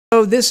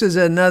So this is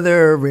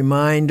another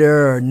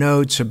reminder or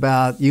notes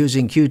about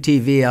using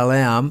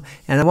qtVlm,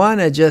 and I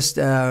want to just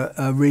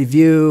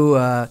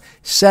review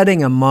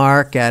setting a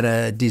mark at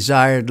a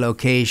desired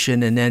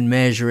location and then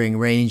measuring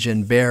range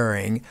and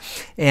bearing.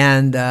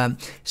 And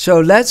so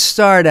let's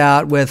start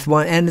out with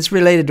one, and it's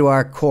related to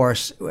our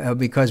course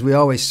because we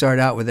always start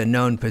out with a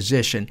known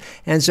position.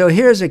 And so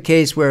here's a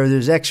case where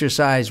there's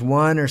exercise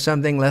 1 or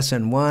something,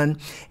 lesson 1,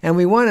 and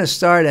we want to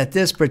start at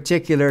this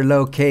particular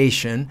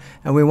location,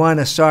 and we want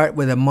to start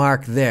with a mark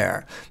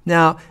there.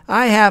 Now,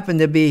 I happen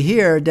to be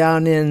here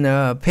down in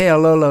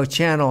Paololo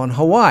Channel in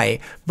Hawaii,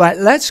 but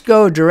let's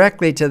go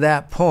directly to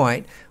that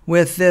point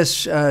with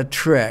this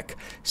trick.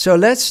 So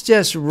let's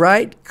just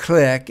right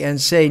click and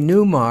say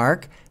new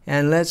mark,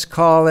 and let's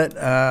call it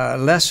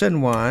lesson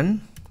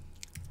 1.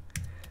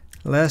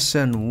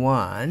 Lesson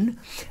 1,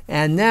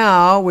 and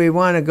now we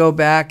want to go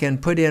back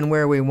and put in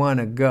where we want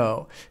to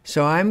go.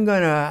 So I'm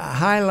going to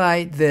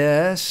highlight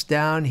this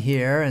down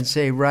here and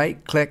say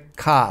right click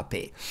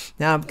copy.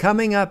 Now I'm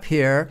coming up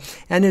here,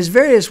 and there's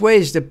various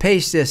ways to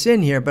paste this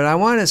in here, but I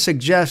want to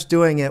suggest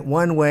doing it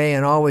one way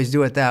and always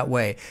do it that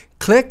way.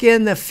 Click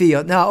in the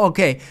field. Now,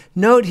 okay,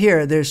 note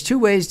here, there's 2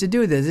 ways to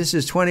do this. This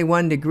is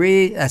 21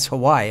 degrees, that's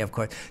Hawaii, of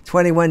course.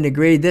 21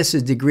 degree, this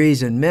is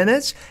degrees in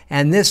minutes,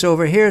 and this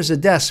over here is a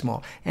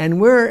decimal. And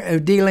we're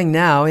dealing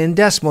now in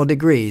decimal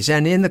degrees.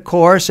 And in the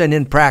course and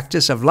in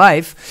practice of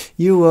life,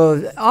 you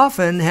will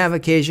often have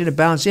occasion to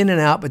bounce in and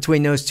out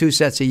between those 2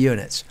 sets of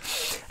units.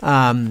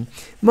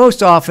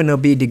 Most often it'll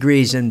be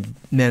degrees in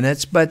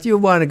minutes, but you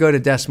want to go to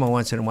decimal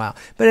once in a while.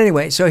 But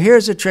anyway, so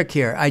here's a trick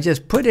here. I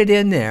just put it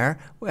in there.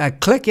 I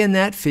click in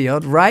that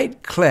field,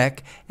 right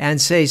click,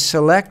 and say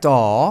select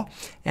all,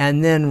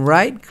 and then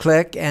right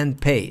click and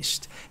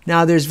paste.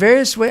 Now there's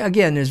various ways,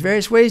 again, there's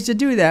various ways to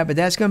do that, but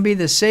that's going to be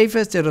the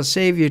safest. It'll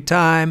save you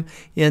time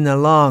in the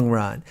long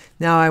run.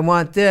 Now I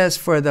want this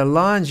for the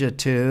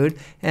longitude,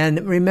 and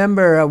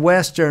remember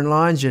Western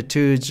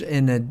longitudes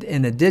in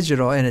a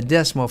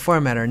decimal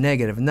format are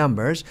negative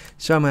numbers.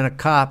 So I'm going to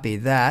copy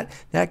that.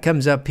 That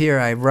comes up here.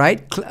 I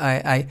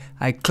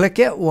click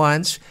it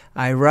once.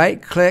 I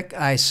right click.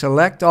 I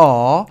select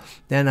all.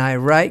 Then I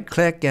right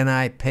click and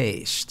I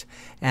paste.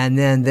 And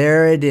then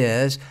there it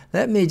is.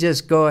 Let me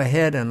just go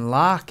ahead and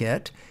lock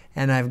it,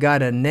 and I've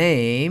got a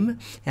name,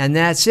 and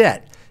that's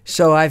it.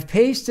 So I've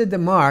pasted the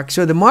mark.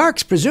 So the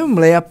mark's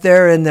presumably up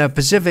there in the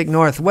Pacific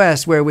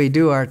Northwest where we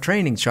do our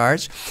training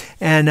charts,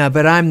 and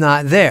but I'm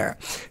not there.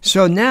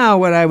 So now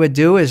what I would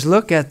do is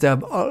look at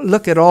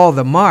all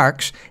the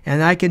marks,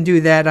 and I can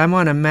do that. I'm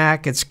on a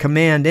Mac. It's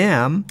Command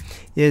M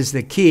is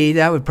the key.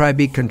 That would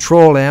probably be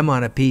Control M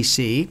on a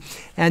PC.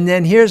 And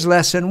then here's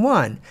lesson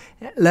 1.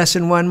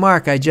 Lesson 1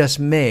 mark I just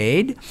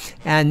made,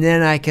 and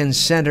then I can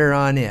center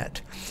on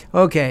it.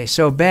 Okay,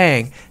 so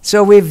bang.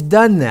 So we've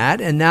done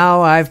that, and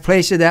now I've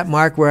placed that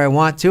mark where I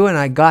want to, and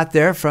I got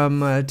there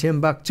from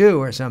Timbuktu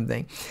or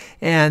something.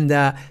 And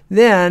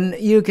then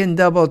you can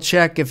double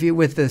check if you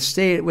with the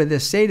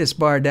status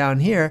bar down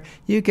here,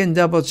 you can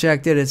double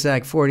check that it's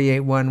like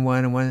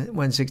 48.11 and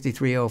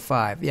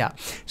 163.05. Yeah.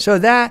 So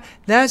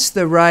that's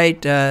the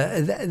right.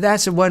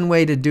 That's one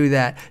way to do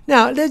that.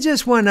 Now there's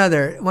just one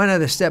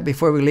other step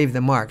before we leave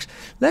the marks.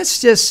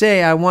 Let's just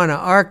say I want to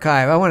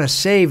archive. I want to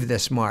save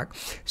this mark.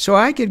 So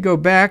I could go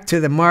back to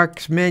the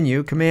marks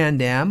menu,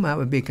 Command M. That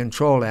would be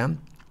Control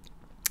M.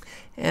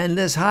 And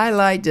let's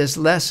highlight this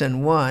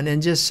lesson 1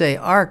 and just say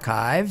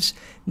archives.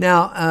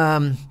 Now,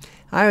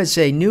 I would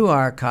say new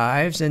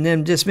archives, and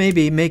then just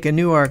maybe make a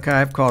new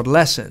archive called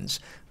lessons,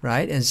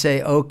 right? And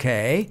say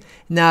OK.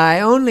 Now,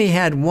 I only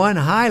had one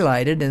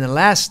highlighted in the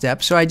last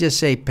step, so I just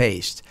say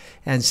paste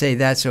and say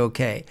that's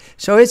OK.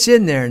 So it's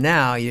in there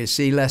now. You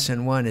see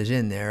lesson 1 is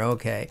in there.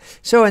 OK.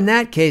 So in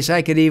that case,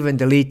 I could even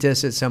delete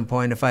this at some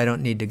point if I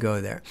don't need to go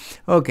there.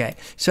 OK.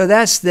 So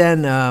that's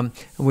then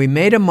we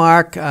made a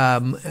mark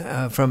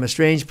from a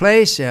strange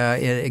place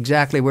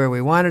exactly where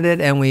we wanted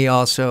it, and we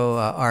also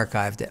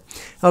archived it.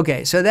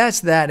 OK. So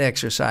that's that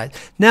exercise.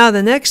 Now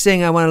the next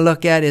thing I want to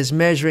look at is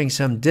measuring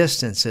some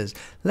distances.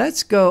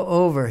 Let's go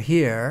over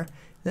here.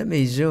 Let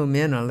me zoom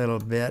in a little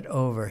bit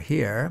over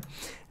here.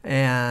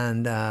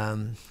 And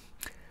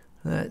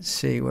let's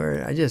see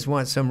where I just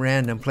want some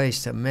random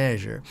place to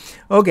measure.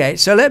 Okay,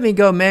 so let me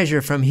go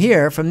measure from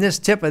here, from this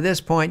tip of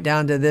this point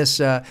down to this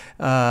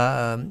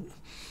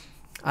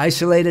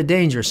isolated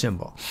danger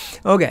symbol.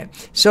 Okay,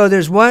 so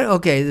there's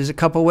a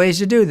couple ways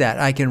to do that.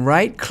 I can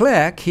right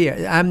click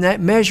here. I'm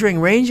not measuring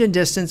range and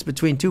distance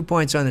between 2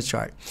 points on the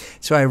chart.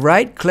 So I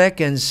right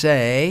click and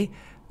say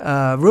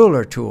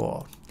ruler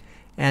tool.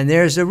 And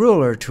there's the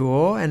ruler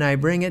tool, and I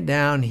bring it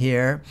down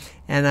here,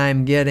 and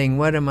I'm getting,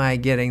 what am I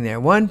getting there?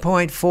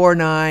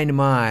 1.49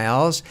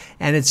 miles,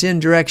 and it's in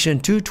direction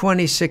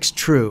 226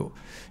 true.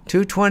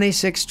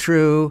 226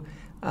 true,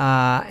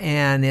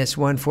 and it's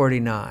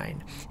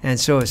 149. And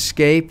so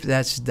escape,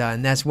 that's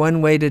done. That's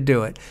one way to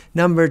do it.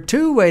 Number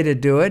 2 way to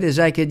do it is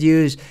I could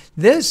use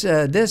this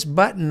this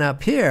button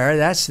up here.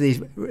 That's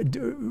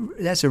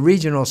a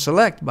regional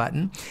select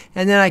button,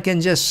 and then I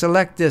can just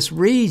select this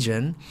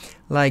region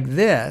like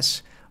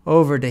this.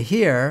 over to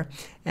here,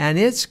 and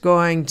it's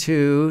going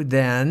to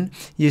then,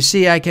 you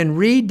see I can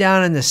read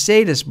down in the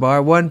status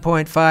bar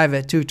 1.5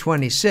 at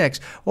 226,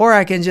 or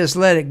I can just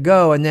let it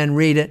go and then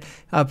read it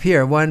up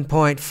here,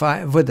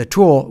 1.5 with the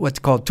tool, what's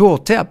called tool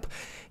tip,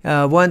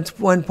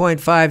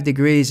 1.5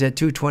 degrees at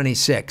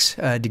 226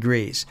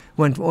 degrees,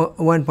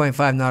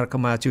 1.5 nautical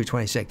mile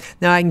 226.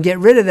 Now I can get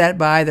rid of that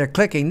by either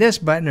clicking this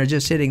button or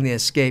just hitting the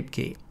escape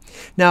key.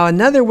 Now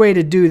another way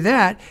to do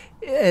that,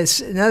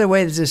 another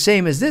way that's the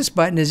same as this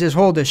button, is just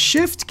hold the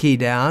shift key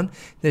down,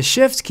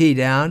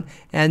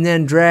 and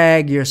then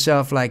drag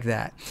yourself like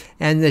that.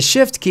 And the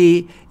shift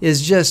key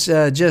is just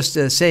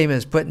the same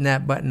as putting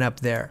that button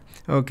up there.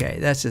 Okay,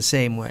 that's the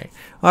same way.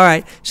 All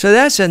right, so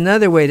that's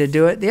another way to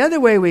do it. The other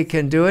way we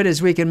can do it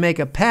is we can make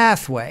a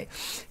pathway.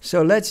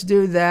 So let's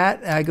do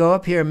that. I go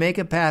up here, make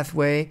a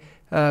pathway,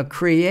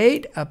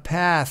 create a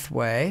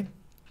pathway,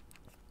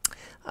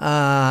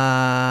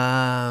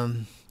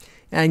 and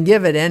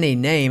give it any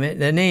name.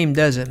 The name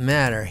doesn't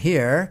matter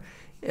here.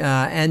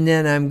 And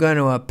then I'm going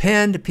to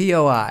append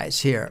POIs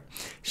here.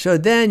 So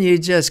then you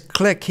just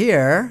click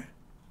here,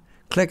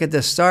 click at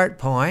the start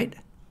point,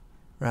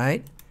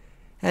 right?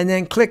 And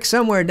then click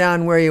somewhere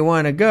down where you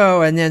want to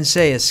go, and then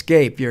say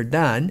escape. You're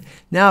done.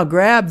 Now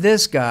grab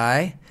this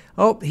guy.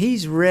 Oh,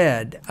 he's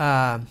red.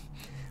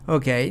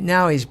 Okay,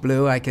 now he's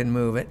blue. I can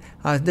move it.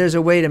 There's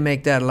a way to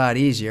make that a lot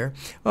easier.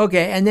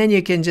 Okay, and then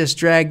you can just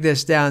drag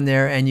this down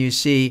there, and you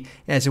see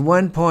it's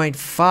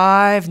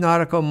 1.5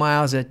 nautical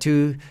miles at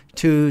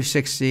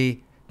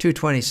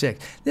 226.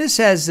 This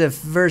has the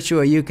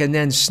virtue you can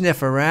then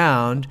sniff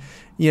around.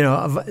 You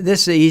know, this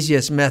is the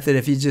easiest method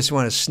if you just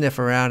want to sniff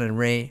around and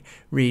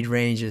read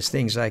ranges,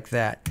 things like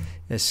that.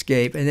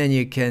 Escape, and then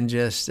you can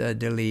just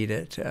delete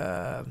it.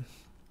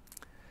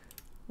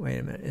 Wait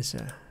a minute, it's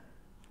a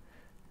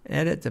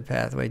edit the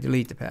pathway,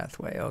 delete the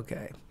pathway.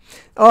 Okay.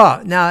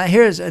 Oh, now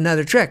here's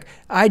another trick.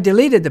 I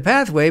deleted the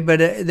pathway, but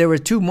there were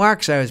 2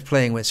 marks I was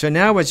playing with. So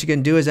now what you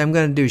can do is I'm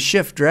going to do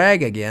shift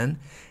drag again,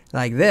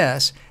 like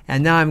this,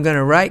 and now I'm going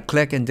to right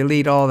click and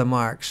delete all the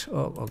marks.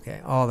 Oh, okay,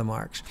 all the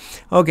marks.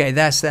 Okay,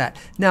 that's that.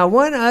 Now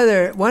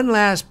one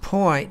last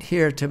point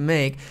here to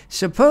make.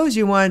 Suppose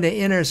you wanted to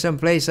enter some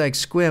place like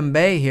Squim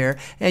Bay here,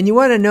 and you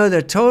want to know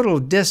the total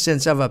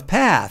distance of a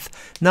path,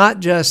 not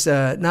just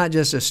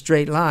a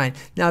straight line.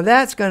 Now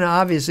that's going to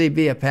obviously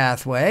be a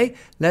pathway.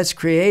 Let's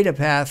create a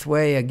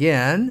pathway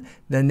again.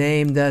 The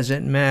name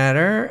doesn't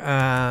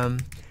matter.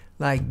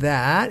 Like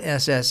that,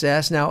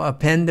 SSS. Now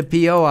append the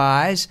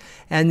POIs,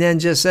 and then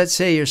just, let's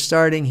say you're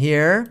starting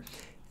here,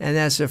 and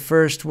that's the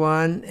first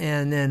one,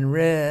 and then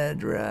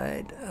red,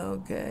 right,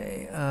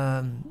 okay.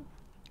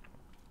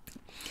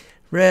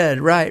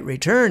 Red, right,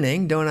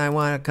 returning. Don't I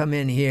want to come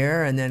in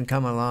here and then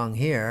come along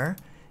here?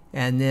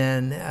 And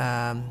then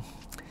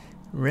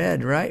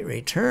red, right,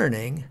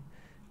 returning.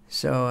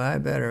 So I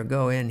better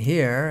go in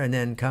here and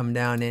then come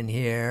down in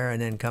here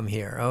and then come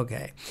here.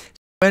 Okay.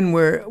 When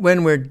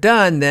we're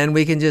done, then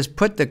we can just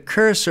put the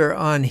cursor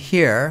on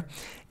here,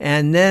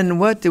 and then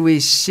what do we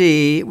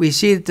see? We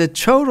see that the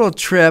total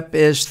trip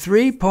is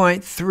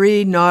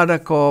 3.3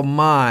 nautical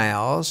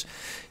miles.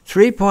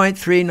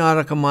 3.3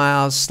 nautical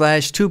miles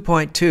slash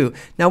 2.2.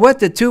 Now what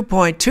the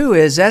 2.2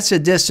 is, that's the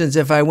distance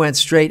if I went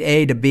straight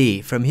A to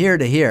B, from here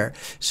to here.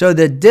 So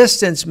the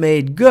distance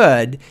made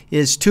good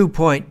is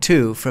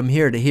 2.2 from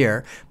here to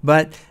here.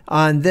 But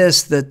on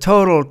this, the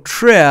total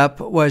trip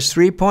was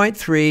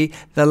 3.3.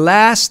 The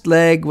last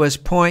leg was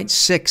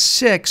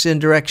 0.66 in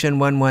direction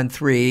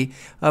 113.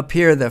 Up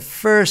here, the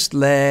first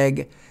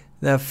leg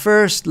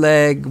was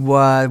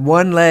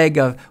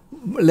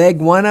leg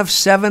 1 of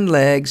 7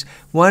 legs,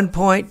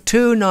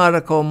 1.2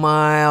 nautical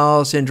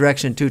miles in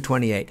direction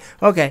 228.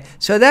 Okay,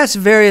 so that's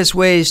various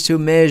ways to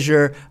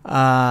measure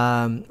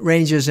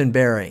ranges and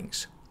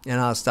bearings,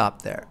 and I'll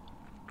stop there.